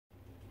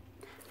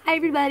Hi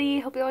everybody,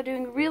 hope you're all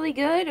doing really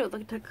good. Oh,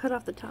 look, I cut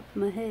off the top of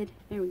my head.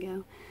 There we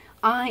go.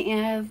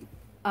 I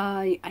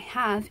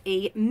have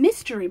a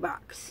mystery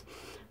box.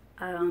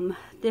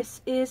 This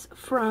is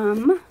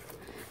from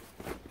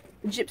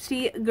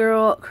Gypsy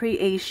Girl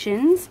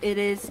Creations. It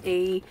is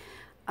a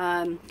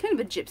kind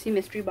of a gypsy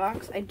mystery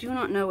box. I do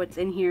not know what's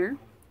in here.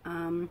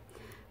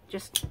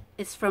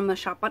 It's from a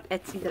shop on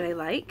Etsy that I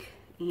like,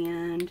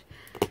 and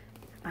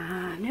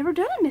I've never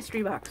done a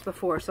mystery box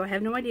before, so I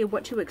have no idea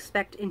what to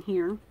expect in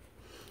here.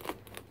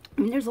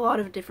 I mean, there's a lot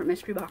of different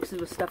mystery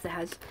boxes with stuff that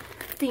has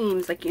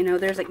themes, like, you know,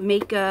 there's like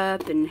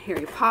makeup and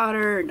Harry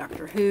Potter and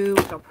Doctor Who,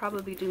 which I'll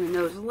probably be doing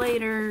those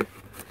later.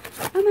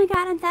 Oh my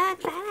god, I'm so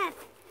excited!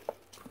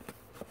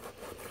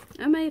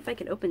 Oh my, if I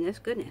could open this,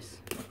 goodness.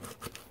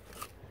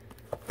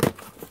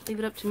 Leave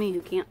it up to me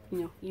who can't, you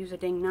know, use a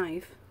dang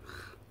knife.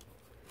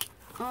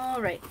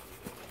 Alright.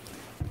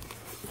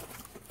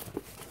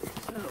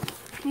 So,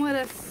 let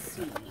us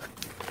see.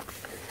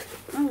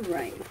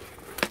 Alright.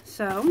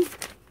 So,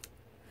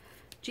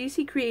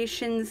 GC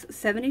Creations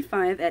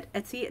 75 at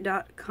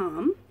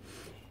Etsy.com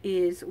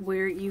is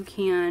where you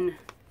can,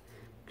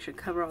 should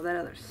cover all that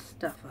other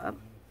stuff up,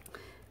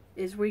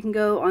 is where you can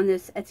go on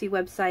this Etsy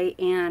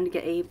website and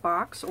get a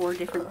box or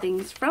different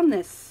things from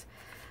this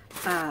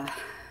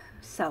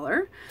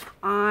seller.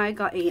 I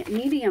got a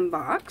medium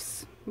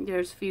box.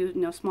 There's a few, you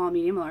know, small,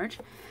 medium, large.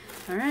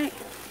 Alright.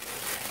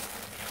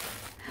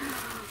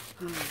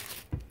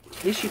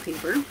 Tissue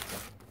paper.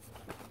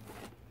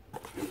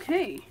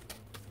 Okay.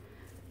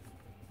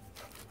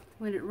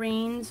 When it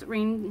rains,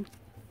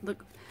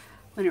 look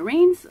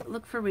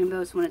for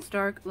rainbows. When it's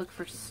dark, look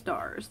for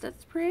stars.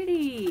 That's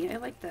pretty. I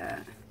like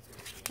that.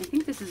 I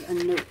think this is a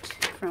note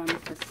from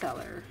the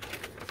seller.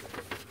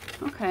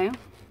 Okay.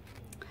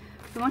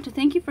 We want to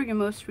thank you for your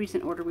most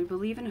recent order. We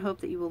believe and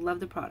hope that you will love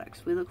the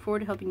products. We look forward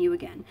to helping you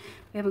again.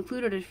 We have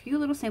included a few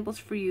little samples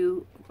for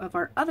you of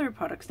our other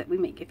products that we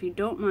make. If you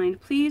don't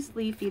mind, please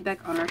leave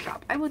feedback on our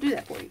shop. I will do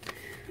that for you.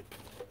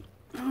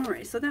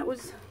 Alright, so that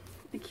was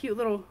a cute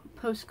little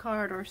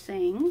postcard or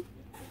saying.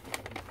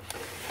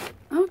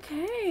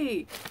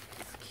 Okay,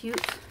 it's a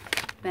cute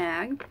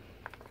bag.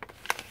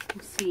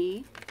 Let's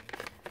see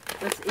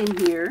what's in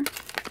here.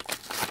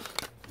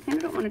 I kind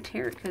of don't want to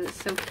tear it because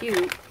it's so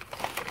cute.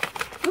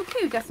 Okay,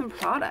 we got some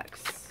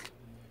products.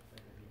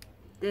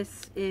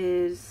 This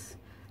is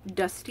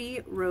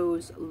Dusty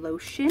Rose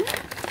Lotion.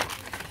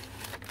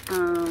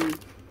 A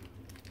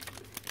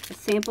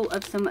sample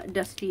of some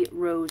Dusty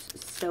Rose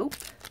soap.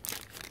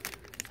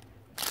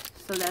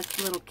 So that's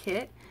the little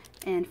kit.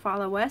 And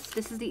follow us.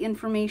 This is the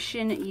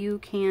information you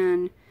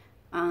can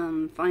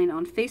find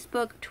on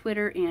Facebook,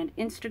 Twitter, and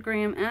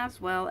Instagram,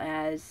 as well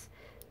as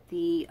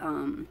the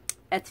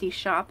Etsy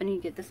shop. And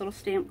you get this little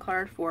stamp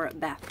card for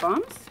bath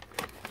bombs.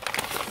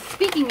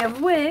 Speaking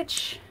of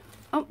which,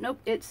 oh nope,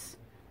 this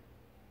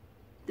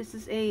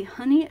is a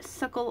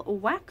honeysuckle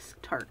wax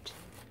tart.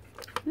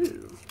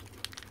 Ooh,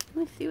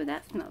 let's see what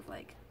that smells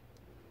like.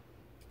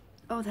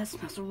 Oh, that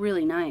smells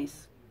really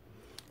nice.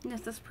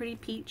 Yes, this pretty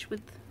peach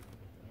with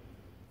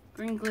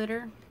green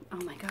glitter. Oh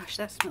my gosh,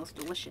 that smells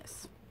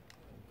delicious.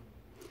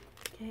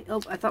 Okay.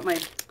 Oh, I thought my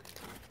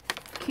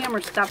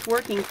camera stopped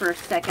working for a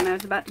second. I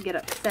was about to get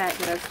upset,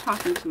 but I was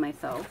talking to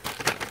myself.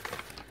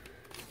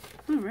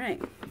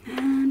 Alright.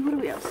 And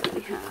what else do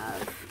we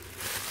have?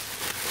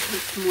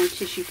 Here's some more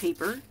tissue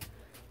paper.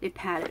 They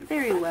pad it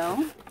very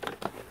well.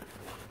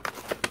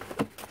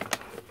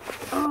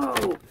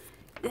 Oh,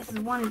 this is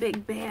one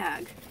big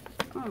bag.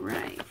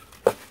 Alright.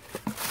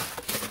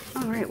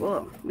 Alright,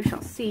 well, we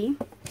shall see.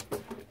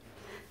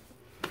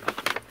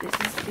 This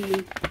is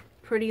the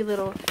pretty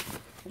little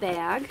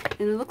bag.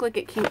 And it looked like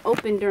it came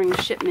open during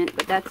shipment,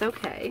 but that's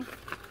okay.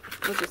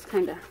 We'll just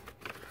kind of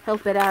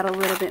help it out a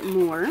little bit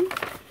more.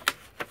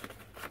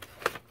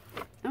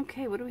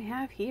 Okay, what do we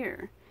have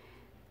here?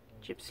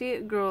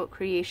 Gypsy Girl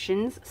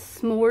Creations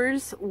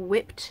S'mores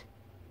Whipped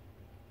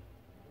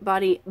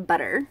Body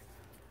Butter.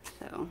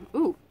 So,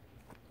 ooh.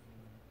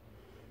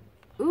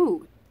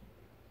 Ooh.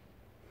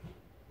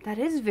 That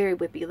is very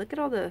whippy. Look at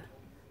all the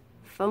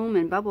foam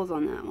and bubbles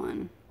on that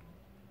one.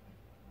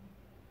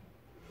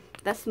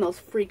 That smells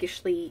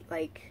freakishly,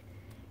 like,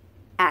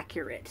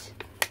 accurate.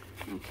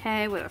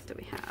 Okay, what else do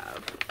we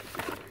have?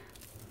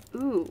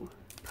 Ooh.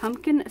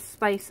 Pumpkin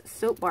Spice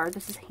Soap Bar.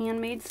 This is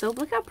handmade soap.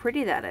 Look how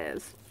pretty that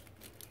is.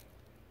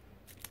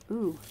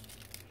 Ooh.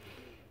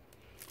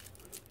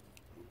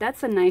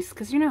 That's a nice,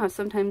 because you know how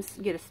sometimes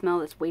you get a smell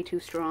that's way too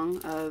strong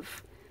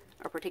of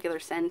a particular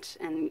scent,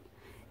 and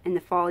in the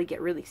fall you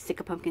get really sick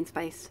of pumpkin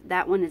spice.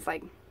 That one is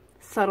like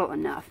subtle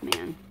enough,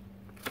 man.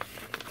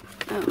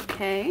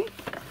 Okay.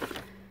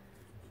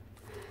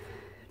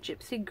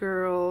 Gypsy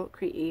Girl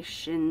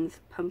Creations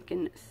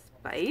Pumpkin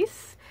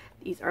Spice.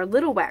 These are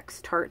little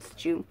wax tarts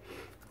that you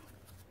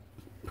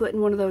put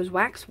in one of those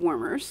wax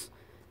warmers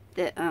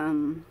that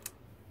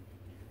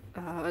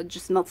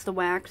just melts the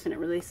wax and it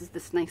releases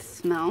this nice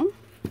smell.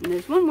 And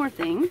there's one more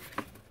thing.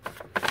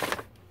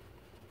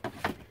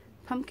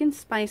 Pumpkin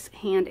Spice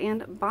Hand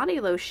and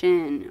Body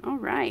Lotion.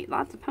 Alright,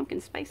 lots of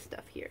pumpkin spice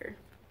stuff here.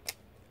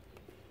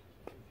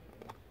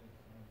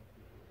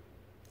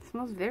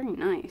 smells very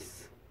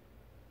nice.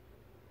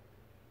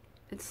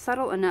 It's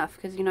subtle enough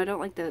because, you know, I don't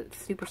like the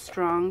super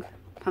strong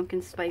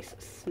pumpkin spice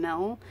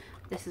smell.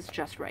 This is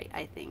just right,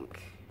 I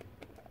think.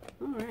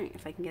 Alright,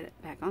 if I can get it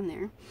back on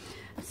there.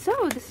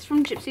 So, this is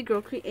from Gypsy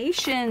Girl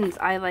Creations.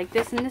 I like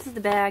this, and this is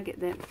the bag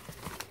that,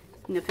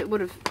 you know, if it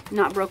would have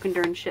not broken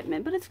during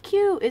shipment. But it's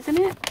cute, isn't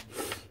it?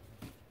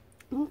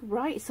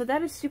 Alright, so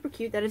that is super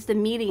cute. That is the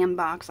medium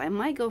box. I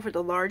might go for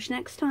the large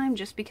next time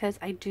just because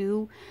I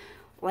do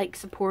like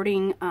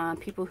supporting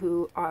people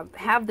who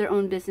have their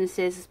own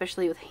businesses,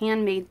 especially with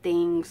handmade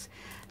things.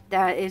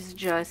 That is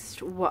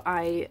just what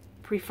I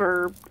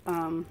prefer.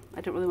 I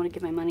don't really want to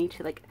give my money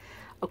to like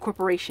a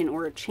corporation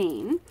or a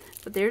chain.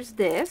 But there's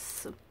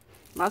this.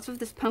 Lots of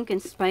this pumpkin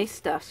spice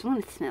stuff. So I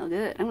want to smell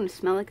good. I want to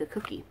smell like a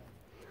cookie.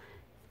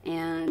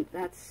 And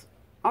that's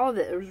all of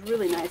it. It was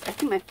really nice. I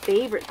think my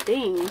favorite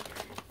thing,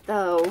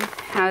 though,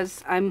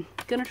 I'm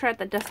going to try out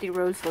the Dusty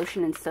Rose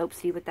lotion and soap,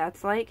 see what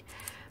that's like.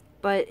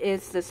 But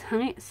it's this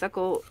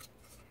honeysuckle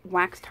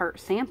wax tart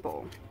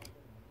sample.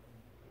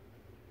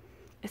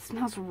 It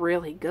smells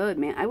really good,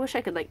 man. I wish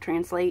I could, like,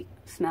 translate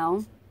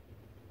smell.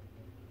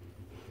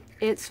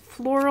 It's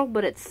floral,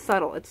 but it's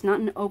subtle. It's not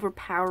an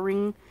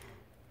overpowering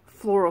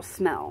floral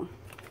smell.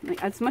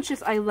 Like, as much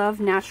as I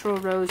love natural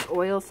rose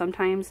oil,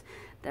 sometimes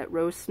that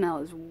rose smell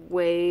is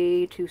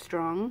way too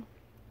strong.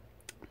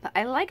 But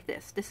I like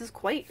this. This is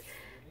quite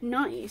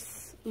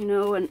nice, you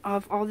know, and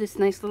of all this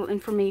nice little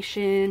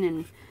information.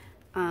 And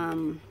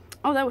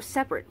oh, that was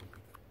separate.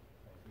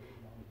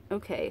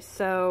 Okay,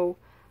 so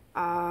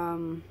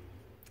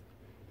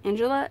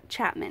Angela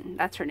Chapman,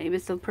 that's her name,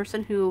 is the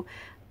person who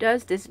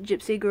does this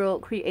Gypsy Girl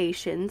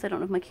Creations. I don't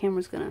know if my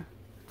camera's gonna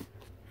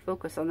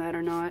focus on that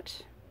or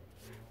not,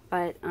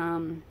 but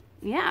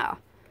yeah.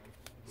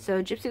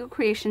 So Gypsy Girl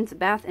Creations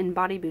Bath and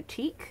Body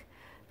Boutique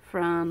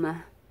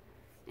from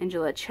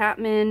Angela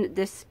Chapman.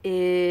 This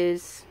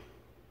is,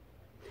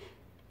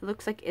 it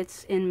looks like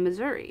it's in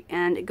Missouri.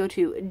 And go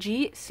to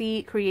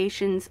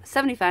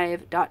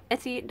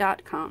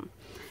gccreations75.etsy.com.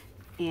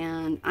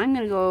 And I'm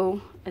going to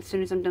go, as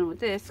soon as I'm done with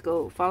this,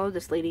 go follow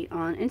this lady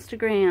on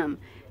Instagram.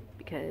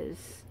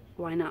 Because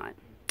why not?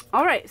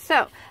 Alright,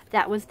 so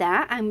that was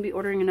that. I'm going to be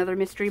ordering another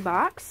mystery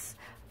box.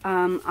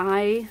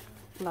 I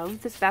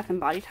love this Bath and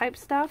Body type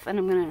stuff. And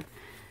I'm going to,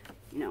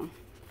 you know,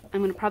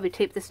 I'm going to probably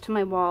tape this to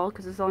my wall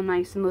because it's all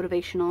nice and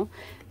motivational.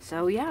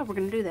 So yeah, we're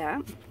going to do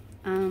that.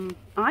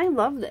 I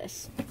love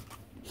this.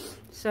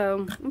 So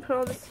I'm going to put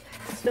all this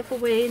stuff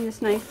away in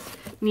this nice,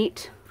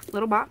 neat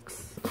little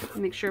box.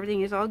 Make sure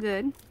everything is all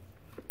good.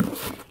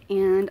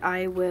 And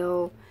I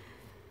will,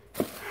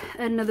 at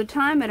another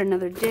time, at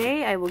another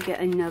day, I will get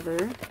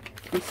another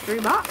mystery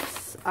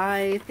box.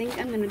 I think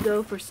I'm going to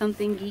go for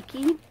something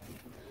geeky.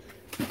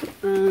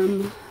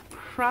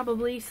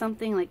 Probably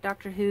something like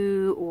Doctor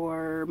Who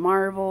or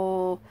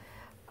Marvel.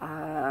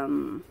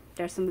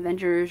 There's some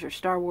Avengers or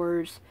Star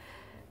Wars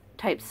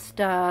type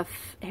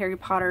stuff. Harry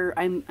Potter.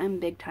 I'm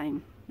big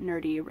time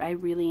nerdy. I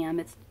really am.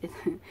 It's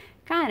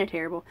kind of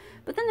terrible.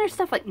 But then there's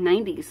stuff like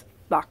 90s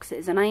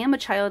boxes, and I am a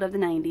child of the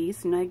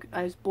 90s. And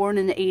I was born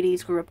in the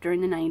 80s, grew up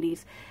during the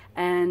 90s,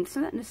 and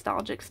some of that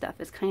nostalgic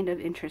stuff is kind of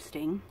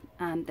interesting.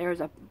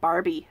 There's a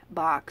Barbie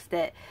box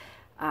that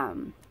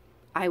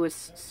I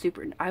was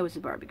a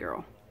Barbie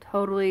girl.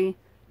 Totally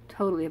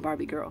a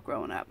Barbie girl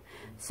growing up.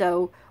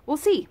 So we'll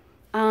see.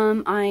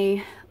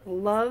 I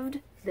loved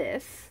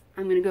this.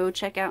 I'm going to go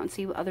check out and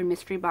see what other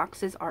mystery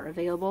boxes are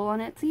available on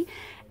Etsy.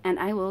 And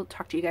I will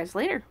talk to you guys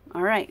later.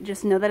 Alright,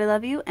 just know that I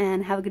love you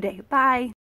and have a good day. Bye!